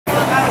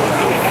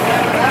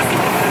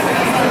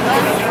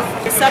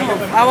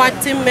some of our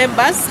team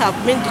members have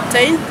been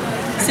detained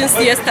since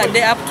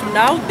yesterday up to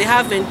now. They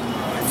haven't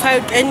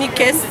filed any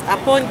case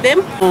upon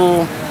them.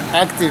 Two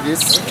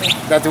activists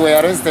that were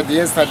arrested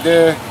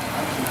yesterday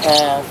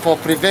for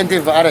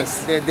preventive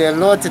arrest. They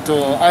allotted to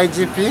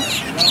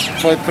IGP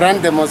for a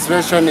planned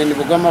demonstration in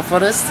Bugoma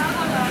Forest,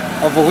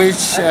 of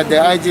which the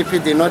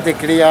IGP did not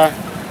declare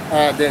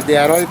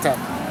their write-up.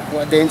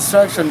 The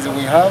instructions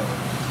we have,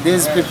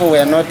 these people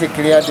were not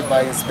cleared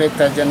by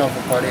Inspector General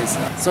of Police.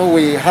 So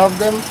we have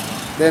them,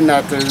 then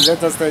at a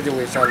later stage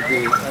we shall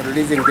be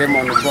releasing them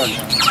on bond.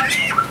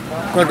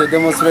 Because the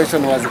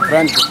demonstration was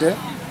planned today,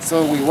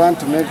 so we want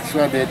to make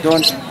sure they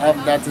don't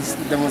have that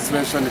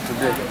demonstration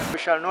today. We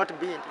shall not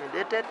be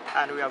intimidated,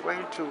 and we are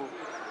going to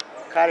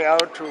carry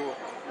out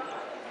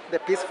the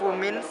peaceful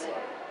means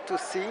to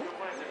see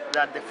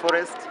that the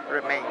forest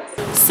remains.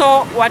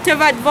 So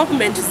whatever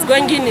development is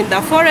going in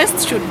the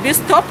forest should be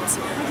stopped.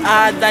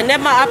 The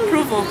NEMA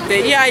approval of the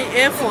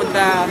EIA for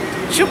the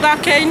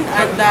sugarcane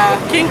and the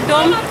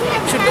kingdom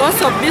should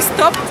also be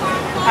stopped.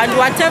 And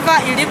whatever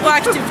illegal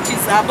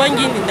activities are going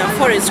in the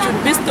forest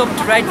should be stopped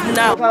right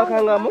now.